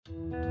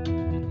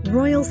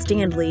Royal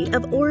Standley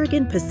of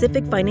Oregon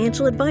Pacific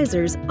Financial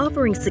Advisors,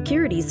 offering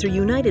securities through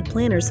United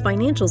Planners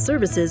Financial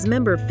Services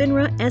member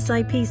FINRA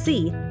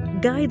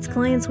SIPC, guides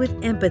clients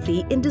with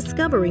empathy in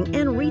discovering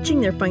and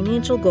reaching their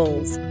financial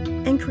goals,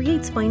 and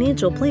creates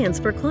financial plans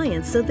for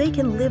clients so they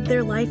can live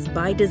their life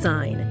by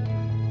design.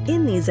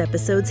 In these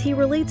episodes, he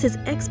relates his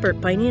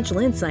expert financial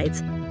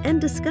insights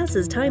and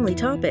discusses timely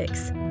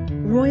topics.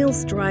 Royal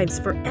strives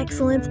for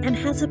excellence and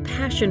has a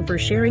passion for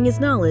sharing his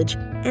knowledge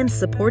and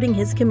supporting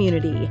his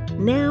community.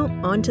 Now,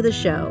 on to the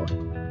show.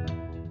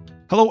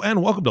 Hello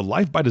and welcome to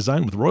Life by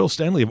Design with Royal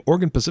Standley of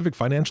Oregon Pacific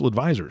Financial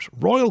Advisors.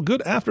 Royal,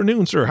 good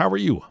afternoon, sir. How are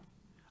you?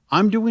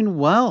 I'm doing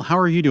well. How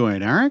are you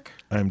doing, Eric?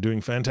 I'm doing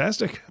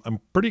fantastic. I'm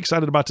pretty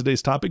excited about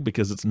today's topic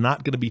because it's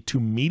not going to be too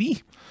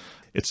meaty.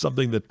 It's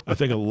something that I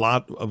think a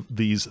lot of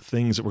these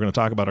things that we're going to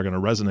talk about are going to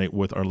resonate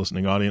with our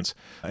listening audience.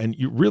 And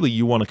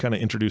you want to kind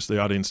of introduce the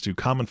audience to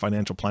common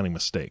financial planning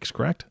mistakes,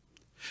 correct?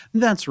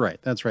 That's right.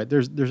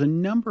 There's a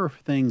number of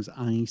things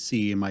I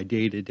see in my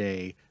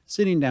day-to-day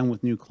sitting down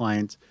with new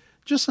clients,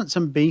 just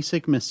some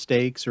basic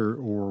mistakes or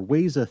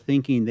ways of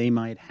thinking they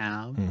might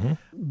have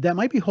that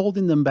might be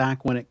holding them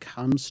back when it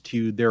comes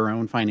to their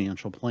own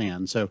financial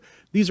plan. So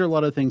these are a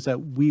lot of things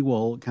that we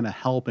will kind of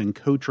help and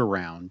coach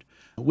around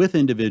with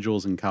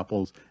individuals and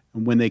couples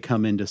when they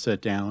come in to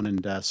sit down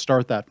and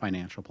start that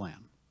financial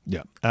plan.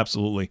 Yeah,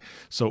 absolutely.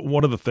 So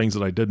one of the things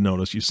that I did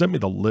notice, you sent me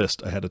the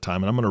list ahead of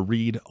time, and I'm going to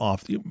read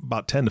off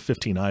about 10 to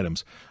 15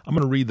 items. I'm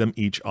going to read them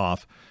each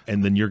off,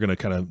 and then you're going to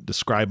kind of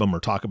describe them or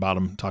talk about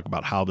them, talk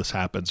about how this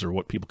happens or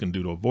what people can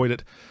do to avoid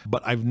it.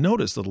 But I've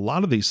noticed that a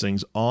lot of these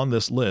things on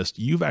this list,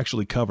 you've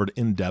actually covered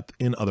in depth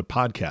in other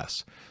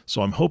podcasts.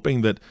 So I'm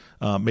hoping that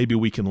maybe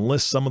we can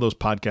list some of those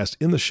podcasts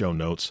in the show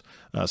notes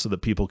so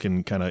that people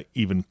can kind of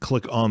even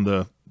click on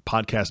the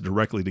podcast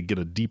directly to get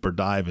a deeper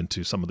dive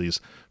into some of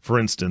these. For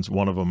instance,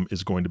 one of them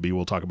is going to be,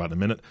 we'll talk about in a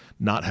minute,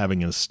 not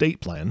having an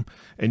estate plan.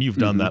 And you've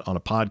done that on a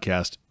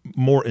podcast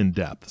more in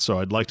depth. So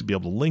I'd like to be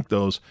able to link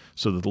those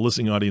so that the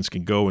listening audience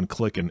can go and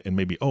click and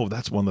maybe, oh,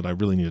 that's one that I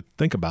really need to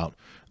think about,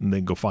 and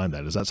then go find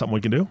that. Is that something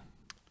we can do?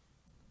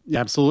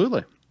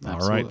 Absolutely. All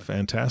right,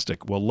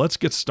 fantastic. Well, let's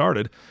get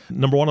started.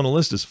 Number one on the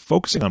list is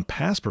focusing on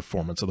past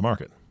performance of the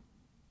market.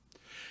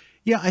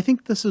 Yeah, I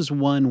think this is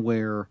one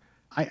where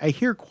I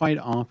hear quite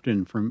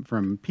often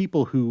from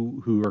people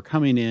who are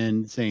coming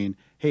in saying,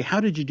 hey, how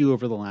did you do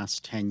over the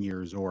last 10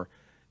 years? Or,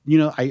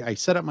 I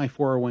set up my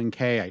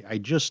 401k. I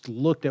just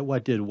looked at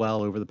what did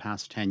well over the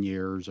past 10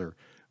 years, or,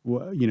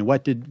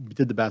 what did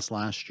the best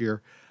last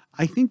year.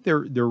 I think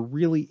there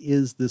really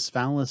is this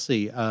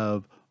fallacy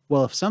of,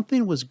 well, if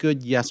something was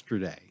good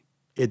yesterday,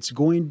 it's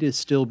going to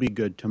still be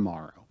good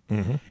tomorrow.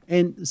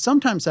 And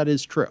sometimes that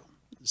is true.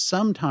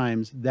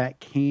 Sometimes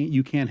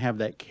you can't have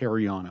that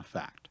carry-on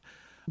effect.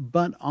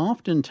 But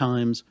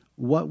oftentimes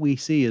what we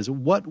see is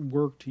what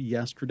worked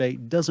yesterday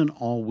doesn't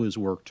always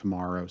work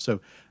tomorrow.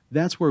 So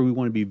that's where we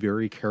want to be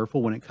very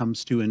careful when it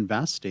comes to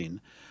investing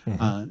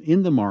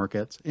in the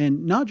markets,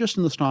 and not just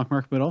in the stock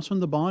market, but also in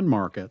the bond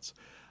markets,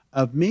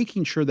 of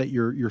making sure that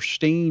you're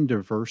staying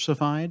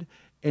diversified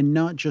and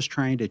not just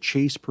trying to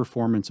chase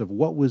performance of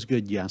what was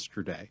good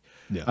yesterday.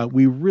 Yeah.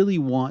 We really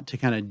want to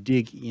kind of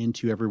dig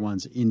into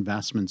everyone's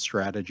investment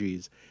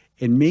strategies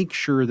and make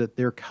sure that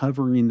they're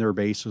covering their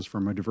bases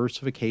from a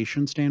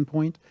diversification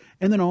standpoint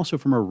and then also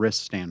from a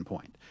risk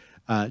standpoint.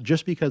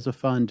 Just because a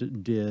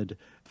fund did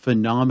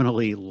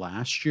phenomenally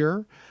last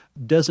year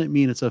doesn't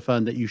mean it's a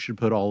fund that you should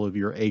put all of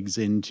your eggs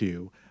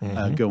into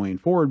going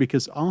forward,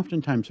 because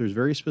oftentimes there's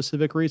very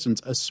specific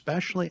reasons,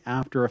 especially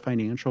after a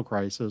financial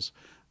crisis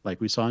like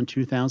we saw in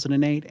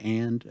 2008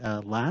 and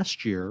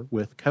last year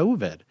with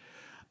COVID,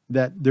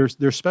 that there's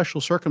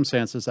special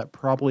circumstances that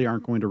probably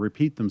aren't going to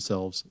repeat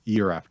themselves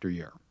year after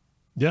year.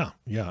 Yeah.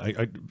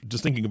 I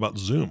just thinking about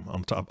Zoom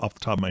off the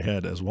top of my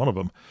head as one of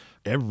them.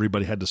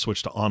 Everybody had to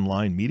switch to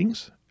online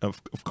meetings.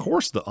 Of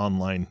course, the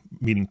online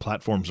meeting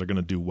platforms are going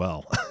to do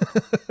well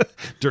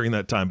during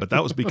that time, but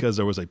that was because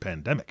there was a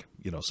pandemic.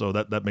 So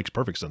that makes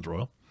perfect sense,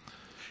 Royal.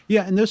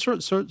 Yeah, and those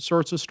sorts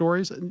of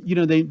stories,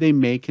 they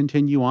may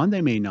continue on,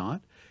 they may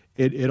not.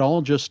 It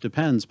all just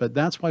depends, but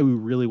that's why we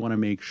really want to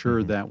make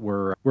sure that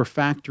we're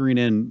factoring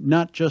in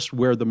not just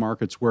where the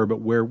markets were, but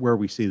where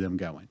we see them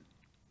going.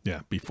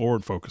 Yeah, be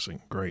forward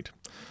focusing. Great.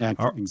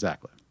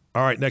 Exactly.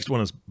 All right, next one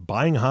is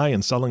buying high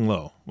and selling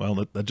low.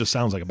 Well, that just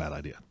sounds like a bad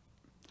idea.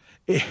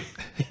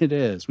 It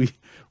is.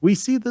 We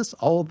see this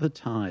all the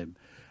time.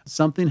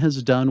 Something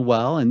has done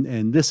well,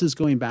 and this is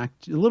going back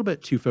a little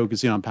bit to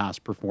focusing on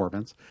past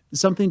performance.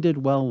 Something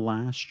did well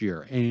last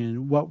year,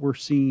 and what we're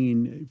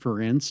seeing, for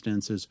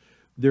instance, is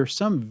there's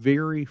some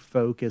very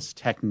focused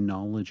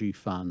technology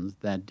funds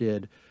that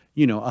did,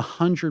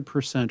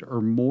 100%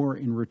 or more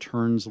in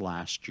returns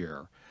last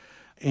year.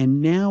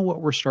 And now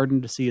what we're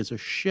starting to see is a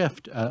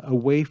shift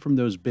away from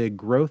those big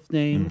growth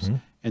names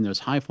and those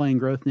high-flying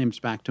growth names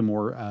back to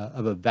more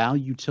of a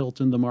value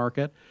tilt in the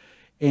market.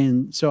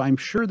 And so I'm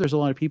sure there's a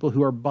lot of people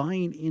who are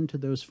buying into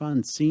those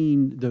funds,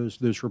 seeing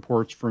those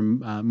reports from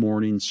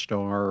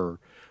Morningstar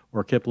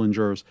or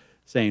Kiplinger's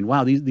saying,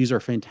 wow, these are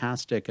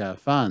fantastic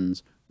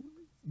funds.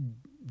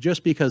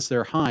 just because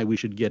they're high, we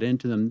should get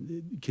into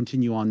them,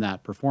 continue on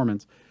that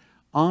performance.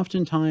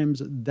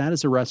 Oftentimes, that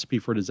is a recipe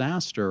for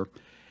disaster.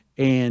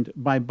 And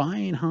by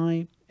buying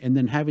high and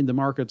then having the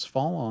markets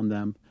fall on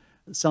them,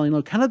 selling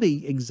low, kind of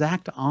the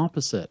exact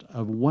opposite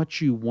of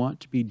what you want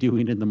to be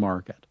doing in the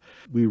market.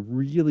 We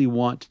really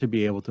want to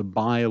be able to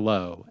buy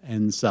low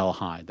and sell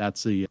high.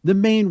 That's the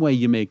main way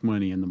you make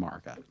money in the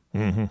market.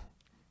 Mm-hmm.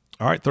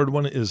 All right. Third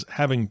one is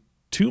having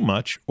too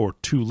much or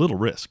too little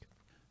risk.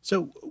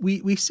 So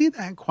we see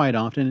that quite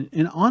often.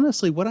 And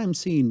honestly, what I'm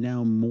seeing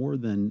now more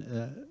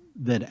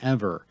than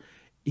ever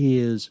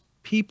is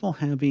people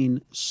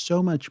having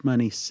so much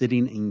money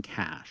sitting in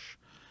cash.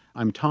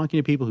 I'm talking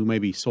to people who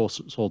maybe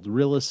sold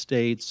real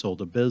estate,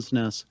 sold a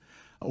business,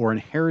 or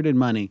inherited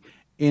money,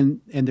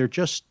 and they're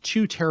just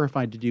too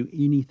terrified to do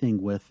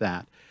anything with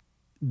that.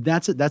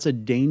 That's a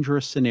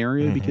dangerous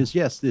scenario because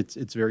yes,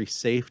 it's very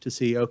safe to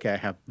see, okay, I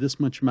have this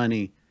much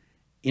money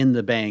in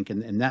the bank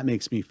and that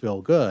makes me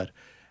feel good.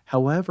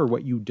 However,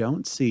 what you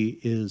don't see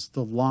is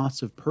the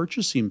loss of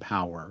purchasing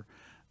power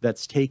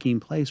that's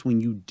taking place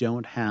when you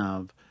don't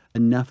have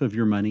enough of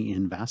your money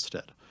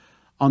invested.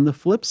 On the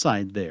flip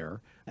side there,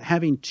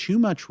 having too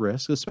much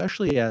risk,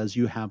 especially as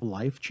you have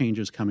life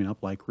changes coming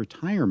up like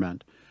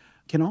retirement,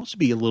 can also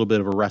be a little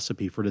bit of a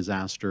recipe for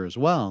disaster as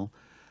well.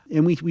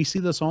 And we see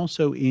this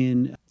also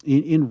in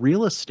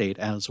real estate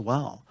as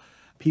well.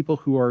 People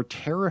who are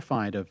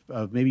terrified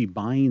of maybe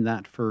buying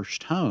that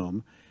first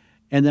home.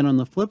 And then on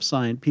the flip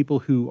side, people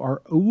who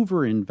are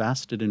over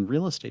invested in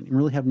real estate and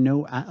really have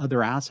no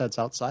other assets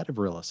outside of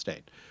real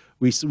estate.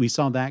 We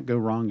saw that go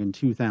wrong in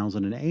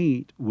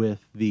 2008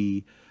 with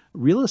the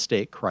real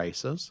estate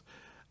crisis.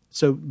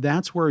 So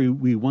that's where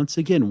we once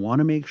again want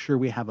to make sure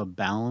we have a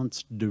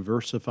balanced,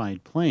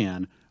 diversified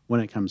plan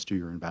when it comes to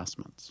your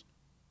investments.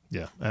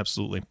 Yeah,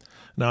 absolutely.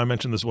 Now, I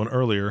mentioned this one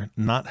earlier,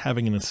 not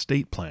having an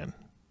estate plan.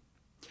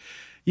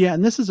 Yeah,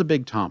 and this is a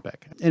big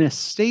topic. An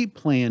estate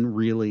plan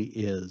really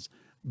is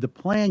the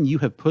plan you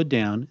have put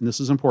down, and this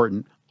is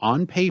important,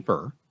 on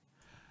paper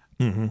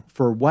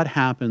for what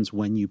happens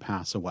when you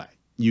pass away.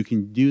 You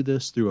can do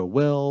this through a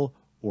will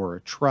or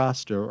a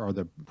trust or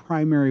the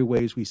primary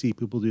ways we see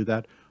people do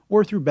that,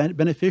 or through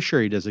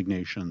beneficiary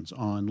designations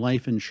on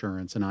life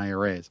insurance and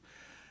IRAs.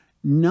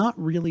 Not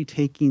really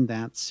taking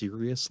that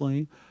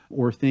seriously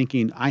or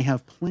thinking, I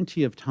have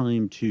plenty of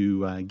time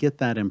to get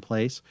that in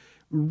place.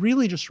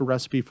 Really just a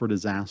recipe for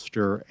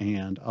disaster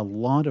and a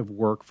lot of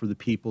work for the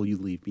people you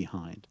leave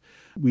behind.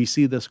 We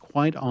see this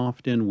quite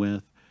often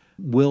with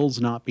wills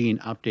not being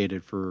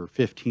updated for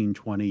 15,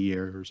 20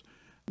 years.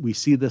 We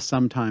see this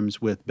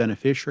sometimes with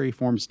beneficiary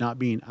forms not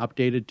being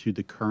updated to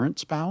the current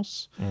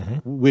spouse,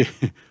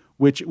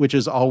 which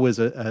is always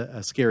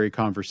a scary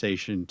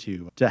conversation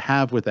to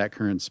have with that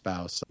current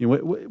spouse. You know,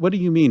 what do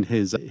you mean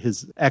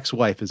his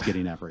ex-wife is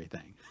getting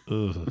everything?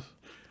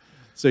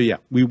 So yeah,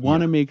 we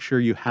want to make sure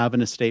you have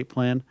an estate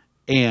plan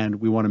and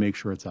we want to make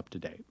sure it's up to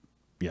date.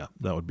 Yeah,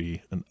 that would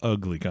be an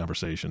ugly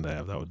conversation to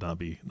have. That would not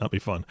be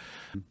fun.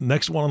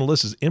 Next one on the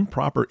list is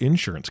improper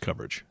insurance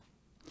coverage.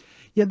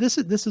 Yeah, this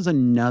is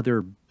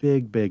another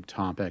big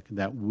topic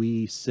that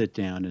we sit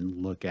down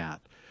and look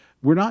at.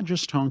 We're not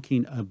just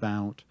talking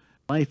about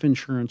life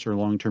insurance or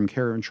long-term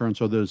care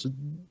insurance, or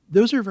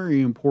those are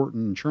very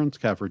important insurance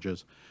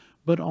coverages,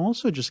 but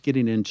also just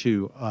getting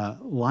into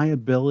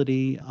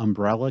liability,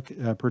 umbrella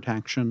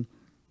protection,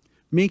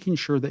 making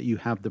sure that you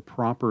have the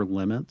proper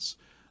limits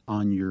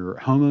on your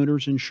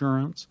homeowner's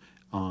insurance,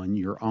 on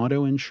your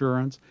auto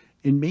insurance,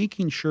 and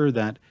making sure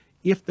that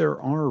if there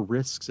are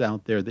risks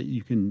out there that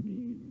you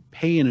can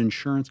pay an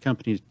insurance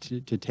company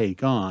to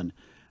take on,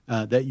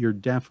 that you're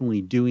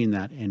definitely doing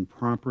that and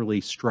properly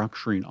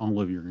structuring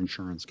all of your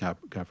insurance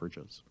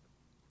coverages.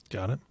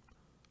 Got it.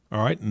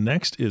 All right.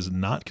 Next is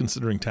not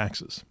considering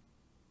taxes.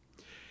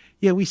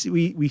 Yeah, we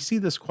see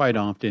this quite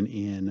often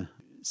in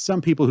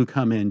some people who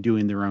come in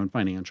doing their own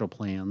financial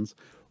plans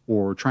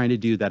or trying to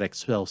do that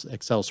Excel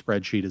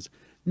spreadsheet is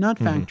not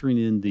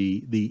factoring in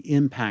the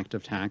impact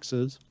of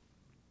taxes.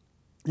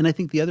 And I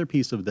think the other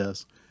piece of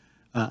this,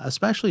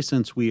 especially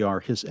since we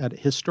are at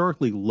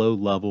historically low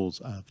levels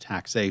of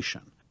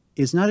taxation,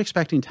 is not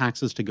expecting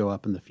taxes to go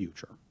up in the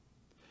future.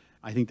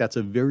 I think that's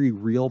a very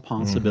real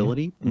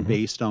possibility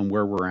based on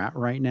where we're at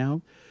right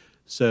now.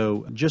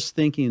 So just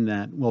thinking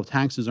that, well,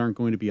 taxes aren't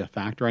going to be a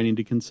factor I need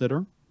to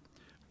consider,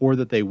 or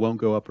that they won't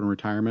go up in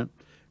retirement,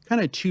 kind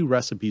of two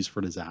recipes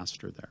for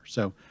disaster there.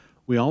 So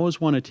we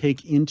always want to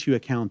take into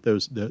account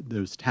those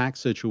tax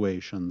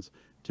situations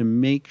to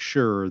make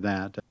sure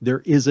that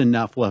there is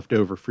enough left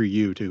over for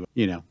you to,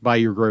 buy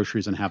your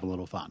groceries and have a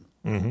little fun.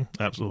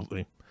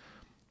 Absolutely.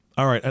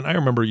 All right. And I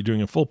remember you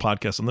doing a full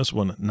podcast on this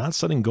one, not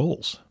setting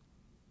goals.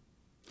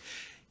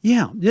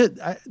 Yeah,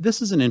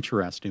 this is an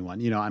interesting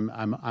one.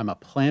 I'm a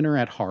planner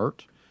at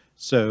heart,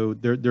 so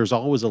there's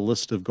always a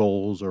list of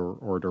goals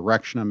or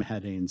direction I'm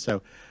heading.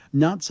 So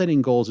not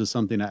setting goals is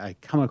something I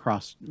come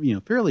across,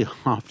 fairly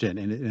often,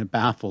 and it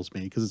baffles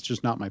me because it's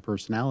just not my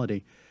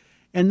personality.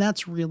 And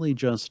that's really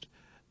just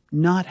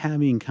not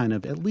having kind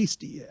of at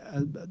least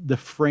the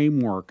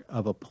framework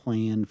of a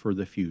plan for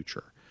the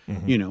future.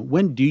 Hmm.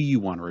 When do you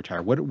want to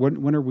retire?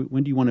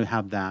 When do you want to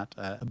have that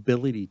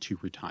ability to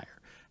retire?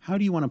 How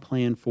do you want to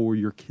plan for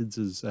your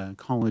kids'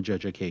 college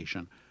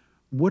education?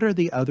 What are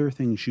the other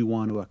things you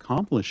want to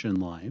accomplish in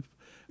life,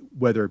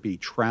 whether it be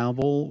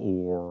travel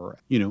or,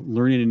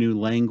 learning a new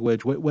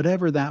language,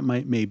 whatever that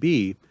may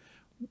be.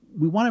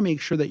 We want to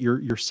make sure that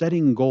you're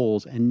setting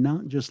goals and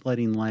not just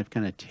letting life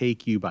kind of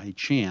take you by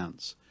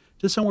chance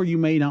to somewhere you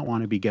may not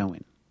want to be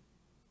going.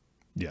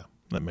 Yeah,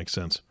 that makes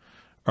sense.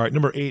 All right,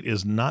 number 8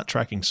 is not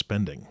tracking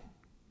spending.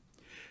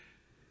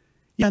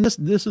 Yeah, and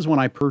this is one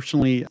I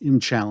personally am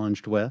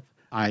challenged with.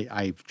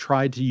 I've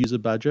tried to use a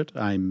budget.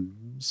 I'm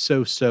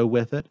so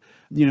with it.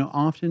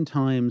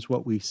 Oftentimes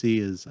what we see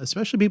is,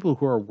 especially people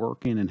who are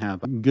working and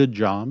have good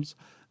jobs,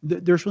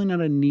 there's really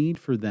not a need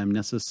for them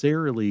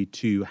necessarily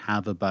to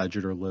have a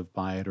budget or live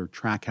by it or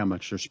track how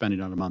much they're spending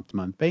on a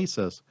month-to-month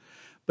basis.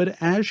 But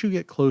as you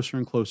get closer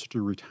and closer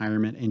to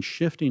retirement and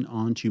shifting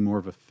onto more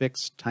of a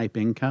fixed type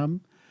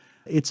income,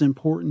 it's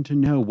important to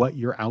know what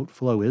your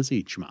outflow is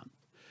each month.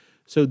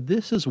 So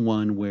this is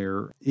one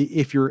where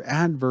if you're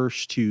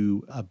adverse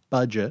to a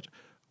budget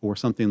or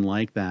something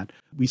like that,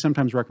 we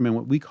sometimes recommend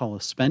what we call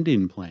a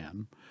spending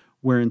plan,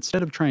 where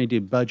instead of trying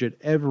to budget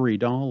every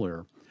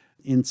dollar,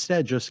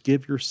 instead just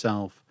give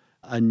yourself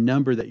a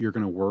number that you're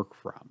going to work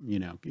from.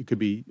 It could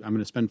be, I'm going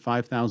to spend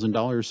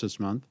 $5,000 this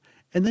month,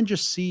 and then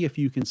just see if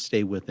you can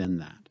stay within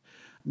that.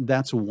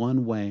 That's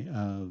one way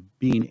of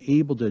being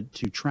able to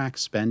track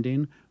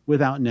spending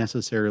without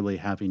necessarily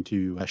having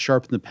to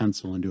sharpen the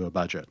pencil and do a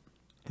budget.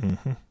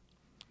 Mm-hmm.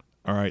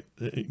 All right.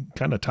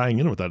 Kind of tying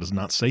in with that is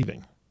not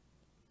saving.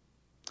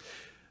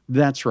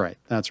 That's right.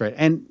 That's right.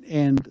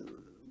 And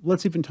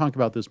let's even talk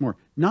about this more.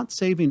 Not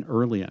saving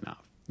early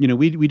enough.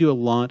 We do a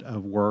lot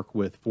of work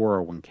with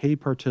 401k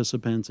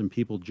participants and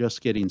people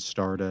just getting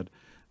started.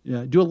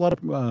 Do a lot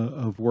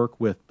of work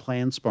with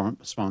plan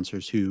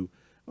sponsors who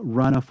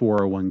run a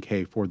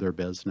 401k for their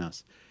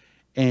business.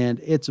 And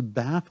it's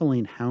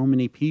baffling how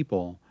many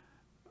people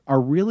are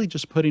really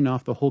just putting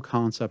off the whole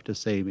concept of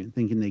saving,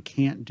 thinking they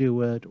can't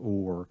do it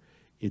or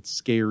it's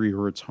scary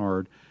or it's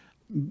hard.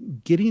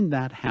 Getting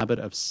that habit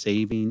of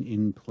saving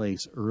in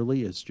place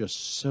early is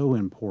just so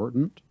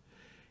important.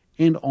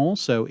 And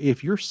also,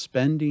 if you're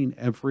spending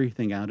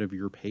everything out of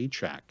your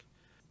paycheck,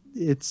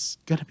 it's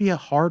going to be a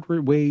hard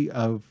way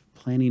of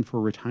planning for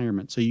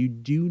retirement. So you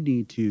do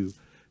need to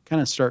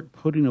kind of start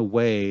putting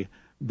away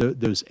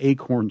those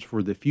acorns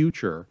for the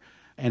future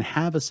and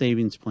have a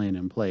savings plan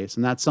in place.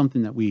 And that's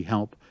something that we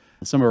help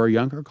some of our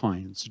younger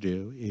clients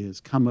do, is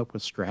come up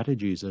with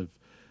strategies of,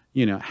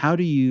 how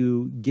do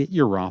you get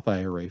your Roth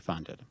IRA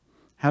funded?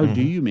 How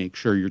do you make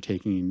sure you're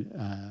taking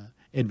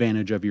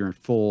advantage of your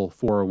full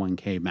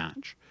 401k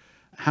match?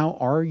 How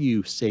are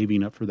you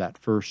saving up for that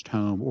first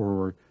home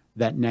or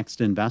that next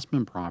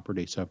investment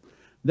property? So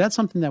that's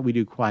something that we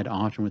do quite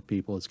often with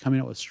people, is coming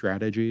up with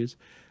strategies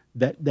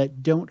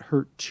that don't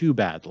hurt too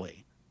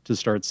badly to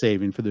start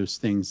saving for those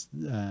things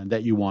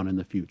that you want in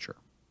the future.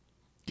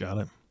 Got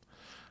it.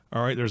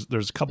 All right,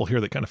 there's a couple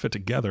here that kind of fit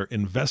together: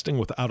 investing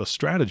without a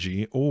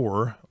strategy,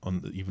 or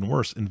even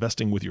worse,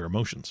 investing with your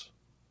emotions.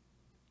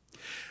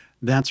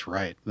 That's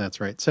right.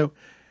 That's right. So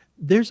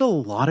there's a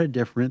lot of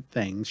different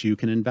things you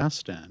can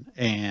invest in,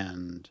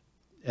 and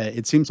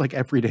it seems like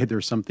every day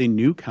there's something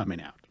new coming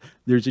out.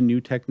 There's a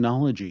new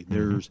technology.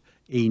 There's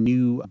a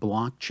new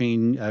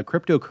blockchain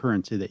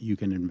cryptocurrency that you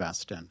can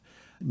invest in.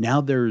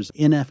 Now there's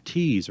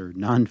NFTs, or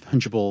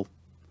non-fungible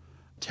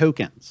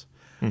tokens.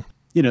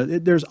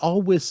 There's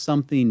always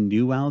something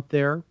new out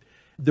there.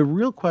 The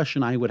real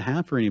question I would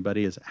have for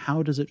anybody is,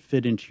 how does it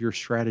fit into your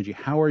strategy?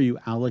 How are you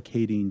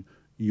allocating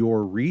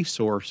your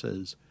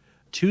resources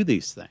to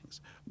these things?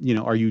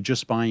 Are you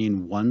just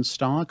buying one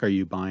stock? Are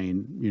you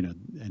buying,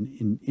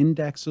 an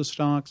index of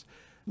stocks?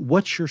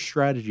 What's your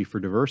strategy for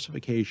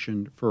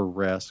diversification, for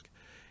risk?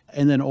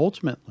 And then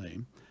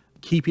ultimately,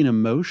 keeping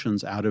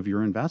emotions out of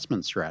your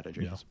investment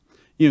strategies.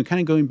 Yeah.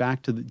 Kind of going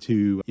back to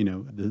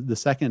the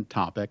second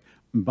topic,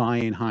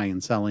 buying high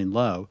and selling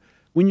low.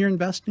 When you're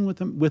investing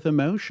with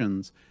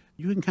emotions,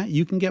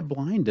 you can get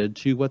blinded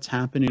to what's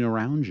happening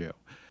around you.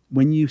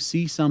 When you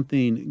see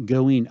something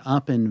going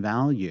up in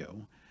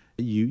value,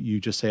 you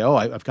just say, "Oh,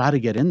 I've got to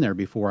get in there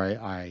before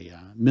I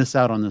miss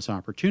out on this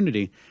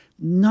opportunity."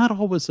 Not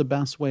always the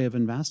best way of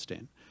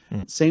investing.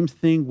 Same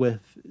thing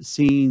with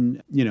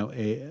seeing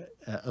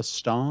a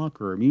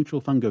stock or a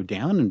mutual fund go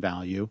down in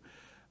value.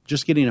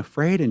 Just getting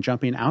afraid and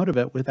jumping out of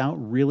it without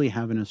really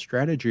having a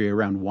strategy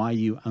around why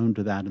you owned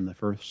that in the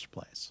first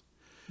place.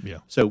 Yeah.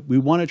 So we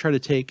want to try to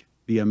take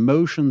the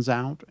emotions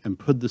out and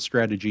put the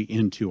strategy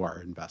into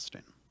our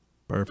investing.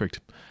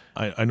 Perfect.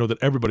 I know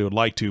that everybody would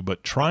like to,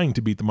 but trying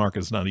to beat the market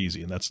is not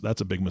easy, and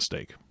that's a big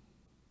mistake.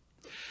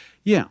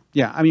 Yeah.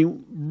 I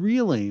mean,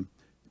 really,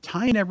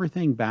 tying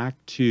everything back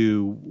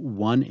to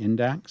one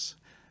index,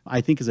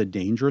 I think, is a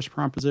dangerous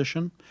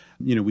proposition.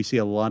 We see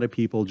a lot of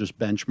people just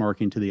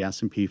benchmarking to the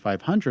S&P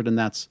 500, and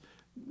that's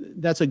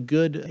That's a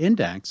good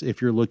index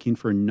if you're looking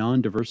for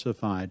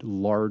non-diversified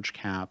large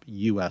cap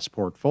US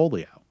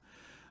portfolio.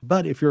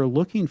 But if you're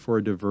looking for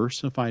a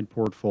diversified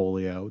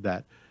portfolio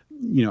that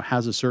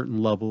has a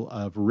certain level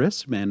of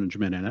risk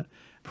management in it,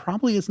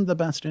 probably isn't the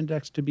best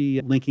index to be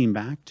linking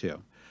back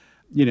to.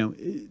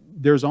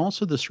 There's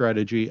also the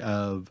strategy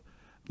of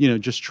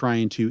just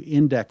trying to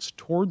index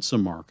towards the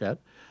market,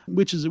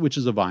 which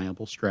is a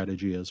viable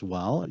strategy as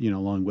well,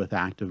 along with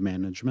active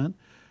management.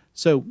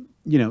 So,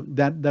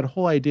 that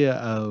whole idea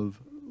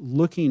of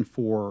looking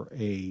for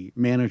a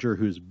manager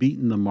who's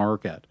beaten the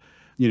market,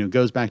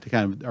 goes back to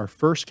kind of our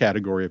first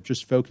category of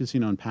just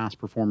focusing on past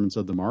performance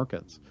of the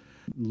markets,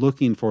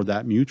 looking for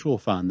that mutual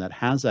fund that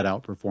has that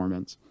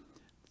outperformance.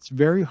 It's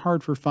very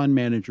hard for fund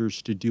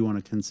managers to do on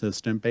a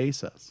consistent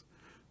basis.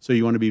 So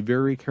you want to be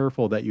very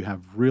careful that you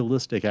have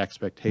realistic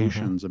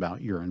expectations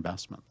about your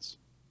investments.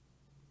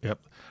 Yep.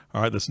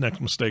 All right. This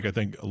next mistake, I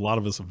think a lot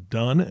of us have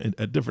done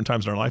at different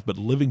times in our life, but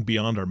living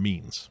beyond our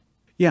means.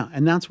 Yeah,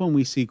 and that's when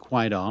we see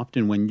quite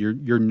often when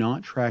you're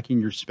not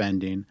tracking your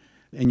spending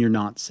and you're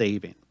not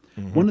saving.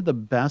 One of the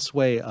best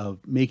way of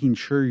making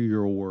sure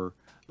you're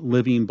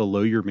living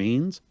below your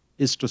means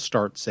is to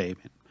start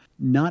saving.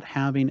 Not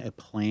having a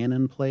plan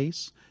in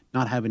place,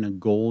 not having a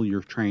goal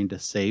you're trying to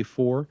save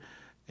for,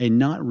 and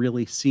not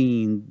really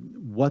seeing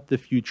what the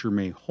future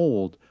may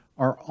hold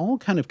are all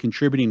kind of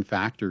contributing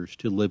factors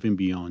to living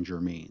beyond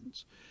your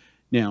means.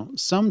 Now,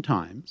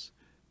 sometimes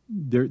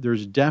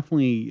there's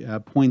definitely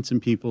points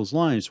in people's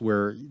lives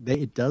where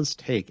it does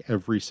take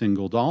every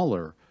single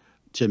dollar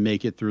to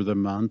make it through the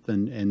month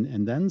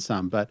and then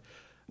some. But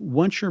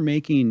once you're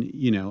making,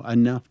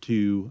 enough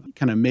to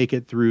kind of make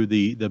it through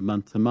the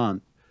month to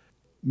month,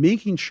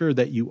 making sure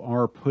that you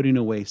are putting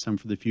away some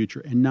for the future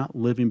and not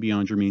living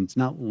beyond your means,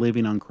 not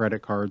living on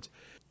credit cards,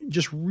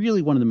 just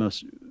really one of the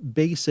most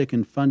basic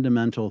and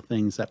fundamental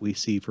things that we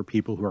see for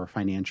people who are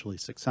financially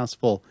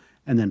successful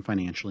and then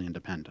financially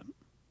independent.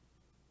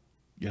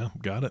 Yeah,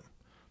 got it.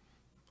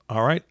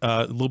 All right.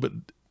 A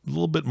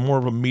little bit more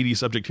of a meaty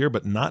subject here,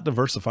 but not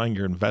diversifying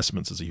your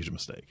investments is a huge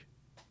mistake.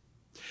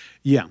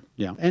 Yeah.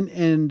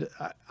 And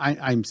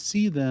I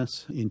see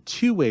this in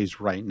two ways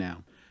right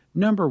now.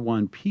 Number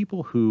one,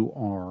 people who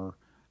are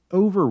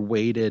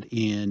overweighted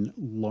in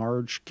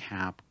large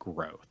cap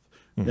growth.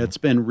 That's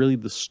been really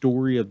the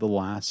story of the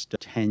last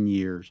 10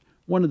 years.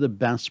 One of the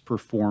best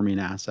performing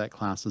asset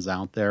classes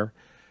out there.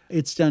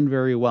 It's done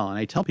very well. And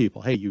I tell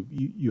people, hey,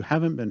 you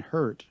haven't been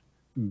hurt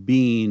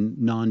being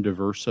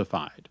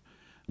non-diversified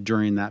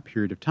during that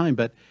period of time.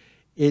 But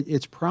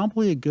it's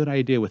probably a good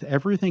idea with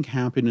everything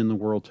happening in the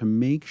world to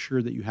make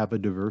sure that you have a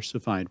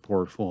diversified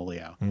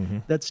portfolio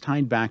that's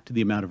tied back to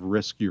the amount of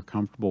risk you're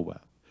comfortable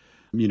with.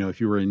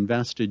 If you were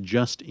invested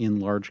just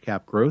in large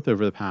cap growth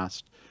over the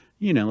past,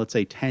 let's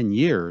say 10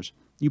 years,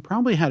 you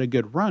probably had a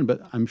good run, but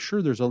I'm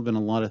sure there's been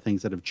a lot of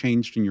things that have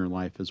changed in your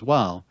life as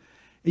well.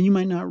 And you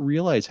might not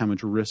realize how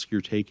much risk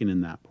you're taking in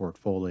that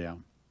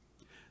portfolio.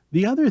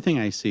 The other thing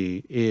I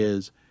see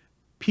is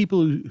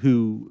people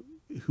who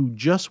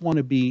just want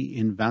to be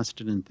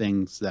invested in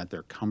things that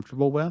they're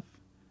comfortable with.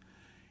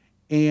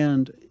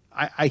 And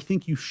I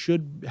think you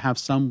should have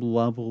some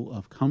level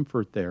of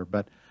comfort there.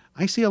 But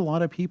I see a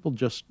lot of people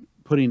just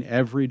putting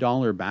every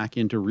dollar back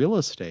into real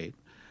estate,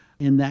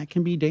 and that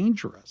can be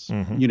dangerous.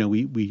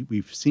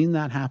 We've seen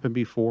that happen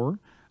before.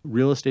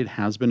 Real estate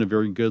has been a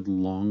very good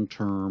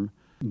long-term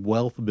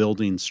wealth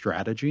building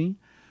strategy,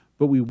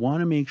 but we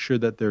want to make sure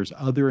that there's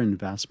other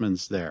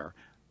investments there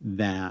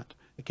that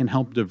can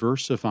help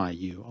diversify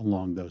you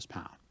along those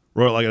paths.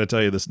 Royal, I got to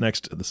tell you, this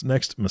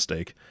next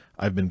mistake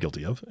I've been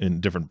guilty of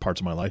in different parts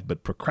of my life,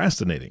 but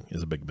procrastinating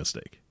is a big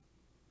mistake.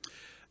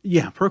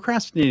 Yeah,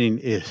 procrastinating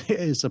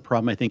is a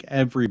problem I think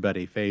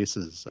everybody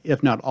faces,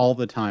 if not all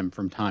the time,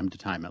 from time to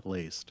time at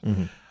least.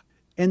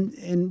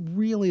 And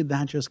really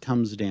that just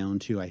comes down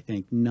to, I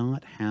think,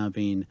 not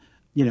having,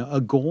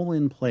 a goal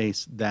in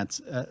place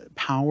that's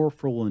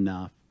powerful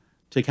enough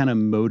to kind of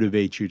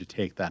motivate you to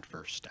take that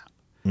first step.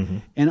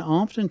 And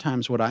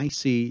oftentimes what I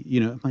see,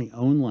 in my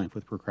own life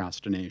with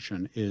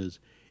procrastination is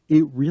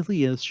it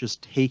really is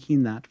just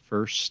taking that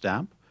first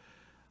step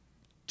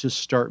to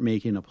start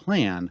making a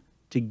plan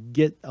to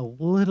get a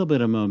little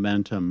bit of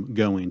momentum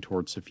going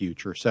towards the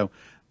future. So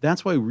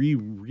that's why we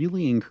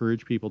really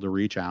encourage people to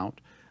reach out,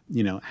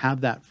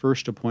 have that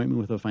first appointment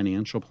with a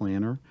financial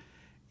planner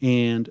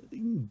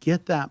and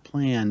get that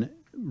plan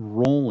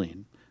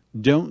rolling.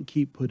 Don't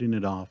keep putting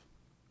it off.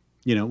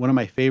 One of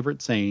my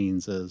favorite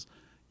sayings is,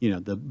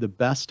 the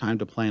best time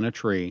to plant a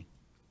tree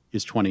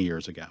is 20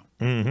 years ago.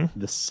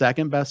 The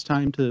second best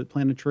time to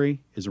plant a tree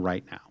is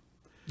right now.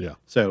 Yeah.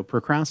 So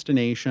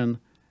procrastination,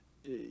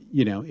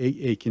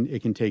 it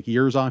can take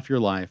years off your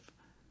life,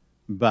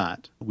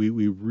 but we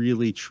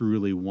really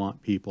truly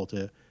want people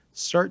to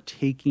start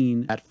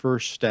taking that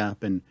first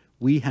step. And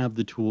we have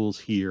the tools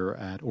here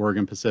at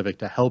Oregon Pacific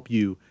to help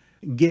you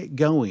get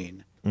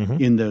going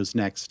in those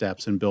next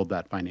steps and build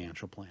that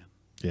financial plan.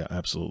 Yeah,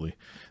 absolutely.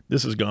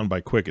 This has gone by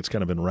quick. It's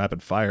kind of been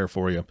rapid fire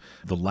for you.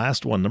 The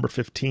last one, number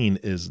 15,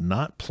 is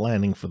not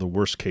planning for the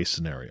worst case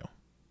scenario.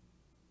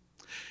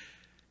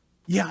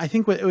 Yeah, I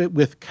think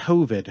with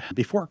COVID,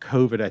 before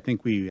COVID, I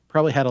think we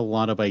probably had a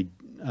lot of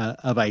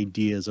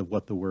ideas of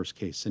what the worst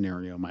case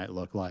scenario might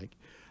look like.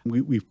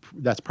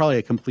 That's probably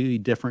a completely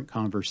different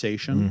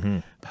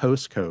conversation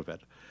post COVID.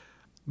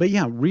 But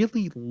yeah,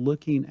 really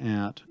looking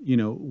at,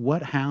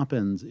 what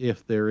happens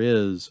if there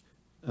is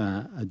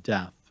a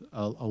death,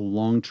 a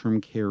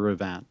long-term care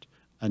event,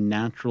 a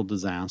natural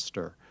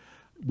disaster.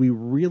 We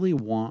really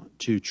want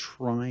to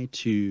try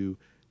to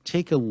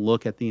take a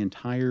look at the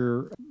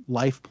entire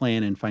life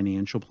plan and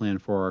financial plan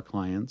for our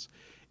clients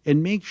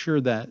and make sure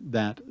that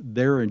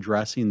they're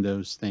addressing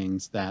those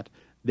things that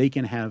they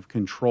can have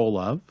control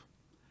of.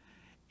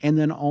 And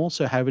then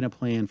also having a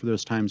plan for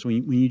those times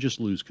when you just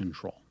lose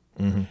control.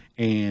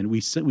 And we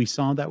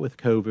saw that with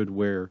COVID,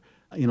 where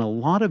in a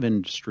lot of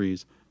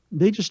industries,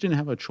 they just didn't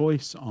have a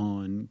choice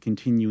on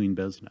continuing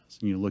business.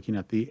 Looking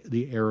at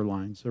the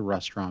airlines, the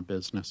restaurant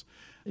business,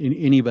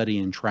 anybody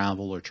in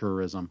travel or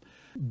tourism,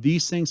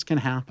 these things can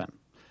happen.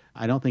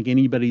 I don't think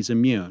anybody's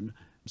immune.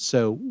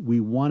 So we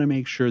want to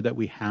make sure that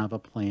we have a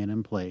plan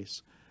in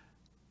place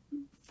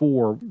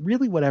for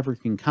really whatever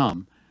can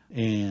come.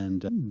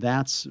 And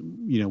that's,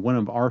 one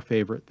of our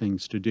favorite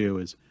things to do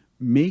is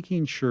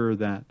making sure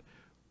that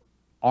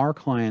our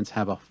clients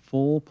have a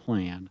full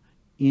plan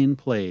in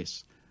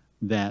place,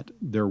 that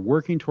they're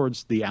working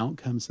towards the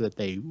outcomes that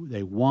they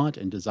want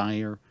and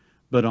desire,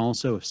 but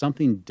also if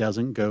something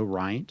doesn't go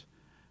right,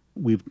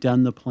 we've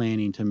done the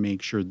planning to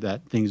make sure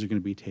that things are going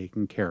to be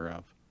taken care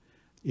of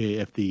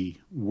if the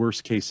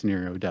worst case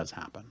scenario does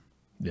happen.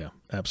 Yeah,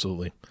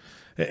 absolutely.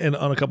 And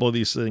on a couple of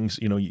these things,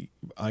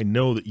 I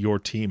know that your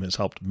team has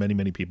helped many,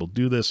 many people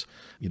do this.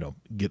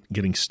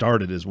 Getting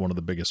started is one of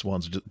the biggest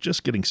ones.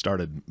 Just getting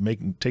started,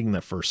 taking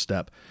that first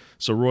step.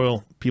 So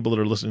Royal, people that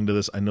are listening to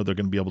this, I know they're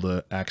going to be able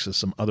to access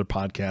some other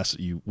podcasts that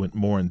you went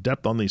more in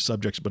depth on these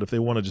subjects. But if they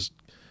want to just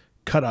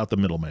cut out the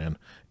middleman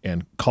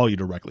and call you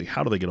directly,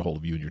 how do they get a hold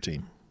of you and your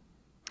team?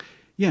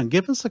 Yeah,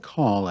 give us a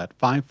call at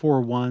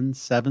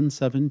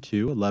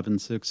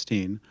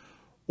 541-772-1116.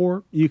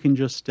 Or you can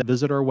just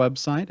visit our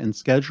website and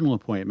schedule an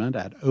appointment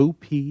at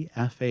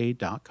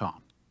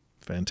opfa.com.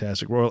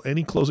 Fantastic. Royal,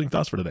 any closing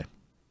thoughts for today?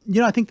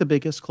 I think the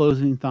biggest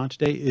closing thought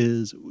today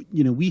is,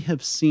 we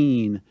have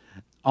seen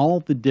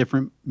all the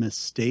different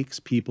mistakes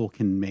people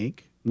can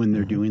make when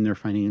they're doing their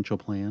financial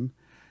plan.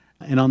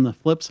 And on the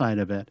flip side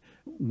of it,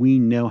 we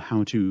know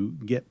how to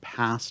get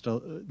past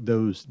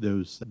those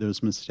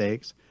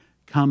mistakes,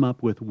 come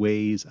up with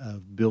ways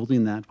of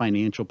building that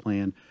financial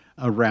plan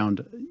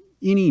around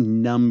any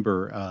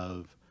number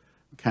of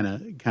kind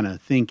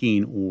of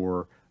thinking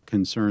or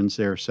concerns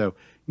there. So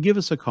give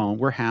us a call.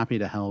 We're happy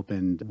to help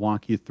and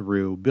walk you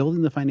through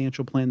building the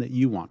financial plan that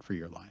you want for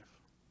your life.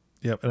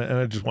 Yeah, and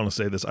I just want to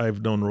say this.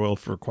 I've known Royal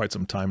for quite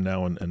some time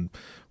now and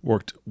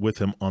worked with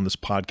him on this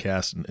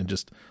podcast and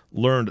just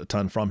learned a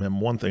ton from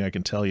him. One thing I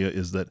can tell you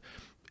is that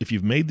if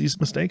you've made these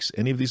mistakes,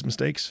 any of these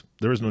mistakes,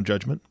 there is no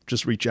judgment.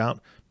 Just reach out,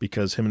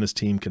 because him and his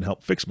team can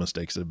help fix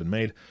mistakes that have been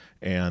made,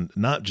 and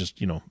not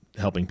just,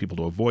 helping people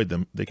to avoid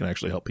them. They can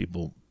actually help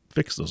people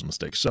fix those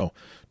mistakes. So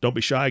don't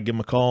be shy. Give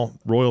them a call.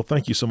 Royal,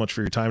 thank you so much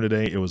for your time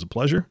today. It was a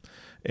pleasure.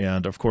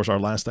 And of course, our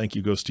last thank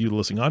you goes to you, the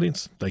listening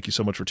audience. Thank you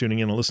so much for tuning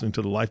in and listening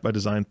to the Life by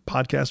Design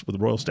podcast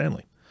with Royal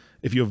Stanley.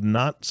 If you have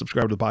not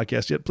subscribed to the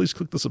podcast yet, please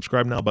click the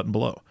subscribe now button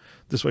below.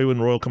 This way, when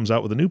Royal comes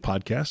out with a new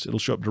podcast, it'll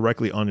show up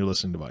directly on your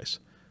listening device.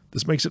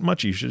 This makes it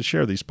much easier to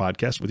share these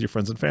podcasts with your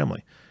friends and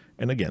family.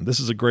 And again, this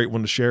is a great one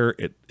to share.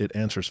 It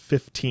answers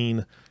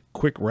 15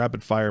 quick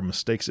rapid fire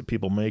mistakes that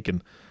people make.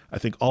 And I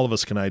think all of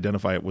us can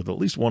identify it with at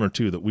least one or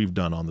two that we've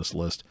done on this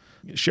list.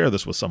 Share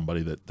this with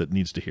somebody that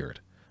needs to hear it.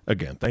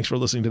 Again, thanks for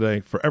listening today.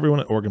 For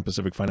everyone at Oregon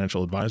Pacific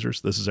Financial Advisors,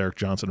 this is Eric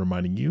Johnson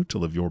reminding you to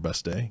live your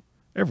best day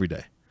every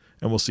day.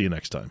 And we'll see you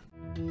next time.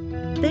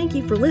 Thank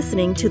you for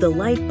listening to the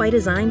Life by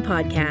Design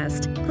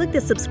podcast. Click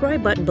the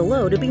subscribe button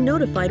below to be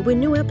notified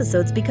when new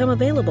episodes become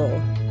available.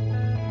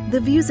 The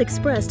views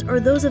expressed are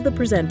those of the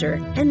presenter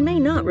and may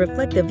not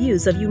reflect the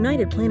views of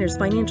United Planners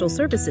Financial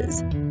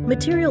Services.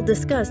 Material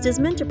discussed is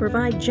meant to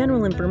provide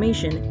general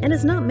information and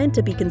is not meant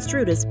to be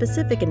construed as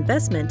specific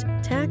investment,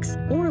 tax,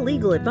 or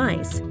legal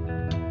advice.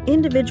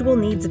 Individual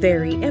needs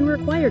vary and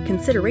require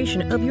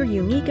consideration of your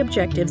unique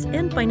objectives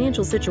and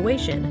financial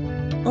situation.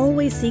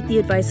 Always seek the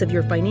advice of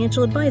your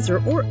financial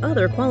advisor or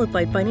other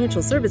qualified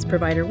financial service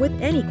provider with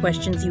any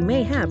questions you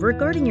may have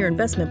regarding your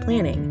investment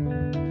planning.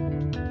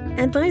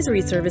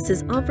 Advisory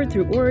services offered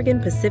through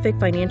Oregon Pacific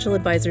Financial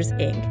Advisors,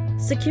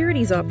 Inc.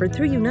 Securities offered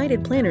through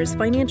United Planners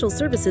Financial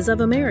Services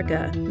of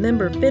America,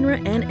 member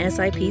FINRA and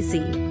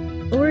SIPC.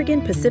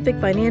 Oregon Pacific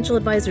Financial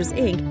Advisors,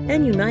 Inc.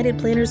 and United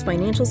Planners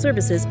Financial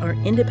Services are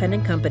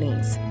independent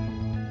companies.